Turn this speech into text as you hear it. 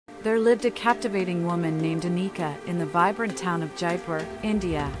there lived a captivating woman named Anika in the vibrant town of Jaipur,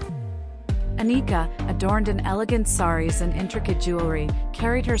 India. Anika, adorned in elegant saris and intricate jewelry,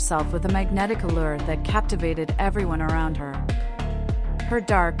 carried herself with a magnetic allure that captivated everyone around her. Her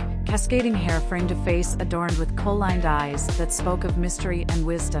dark, cascading hair framed a face adorned with kohl-lined eyes that spoke of mystery and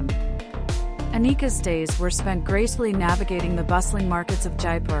wisdom. Anika's days were spent gracefully navigating the bustling markets of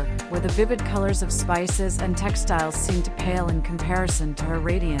Jaipur, where the vivid colors of spices and textiles seemed to pale in comparison to her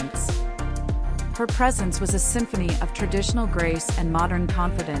radiance. Her presence was a symphony of traditional grace and modern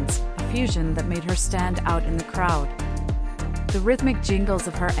confidence, a fusion that made her stand out in the crowd. The rhythmic jingles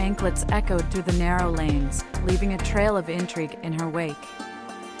of her anklets echoed through the narrow lanes, leaving a trail of intrigue in her wake.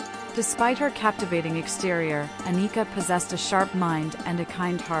 Despite her captivating exterior, Anika possessed a sharp mind and a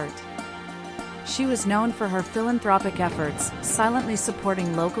kind heart. She was known for her philanthropic efforts, silently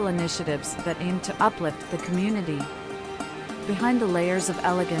supporting local initiatives that aimed to uplift the community. Behind the layers of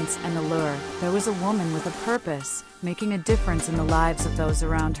elegance and allure, there was a woman with a purpose, making a difference in the lives of those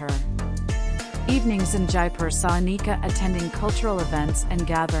around her. Evenings in Jaipur saw Anika attending cultural events and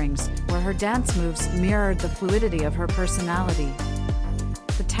gatherings, where her dance moves mirrored the fluidity of her personality.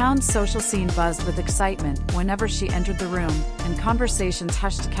 The town's social scene buzzed with excitement whenever she entered the room, and conversations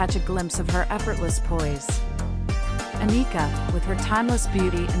hushed to catch a glimpse of her effortless poise. Anika, with her timeless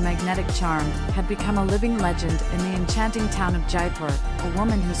beauty and magnetic charm, had become a living legend in the enchanting town of Jaipur, a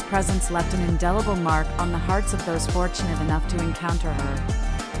woman whose presence left an indelible mark on the hearts of those fortunate enough to encounter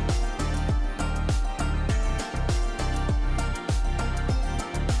her.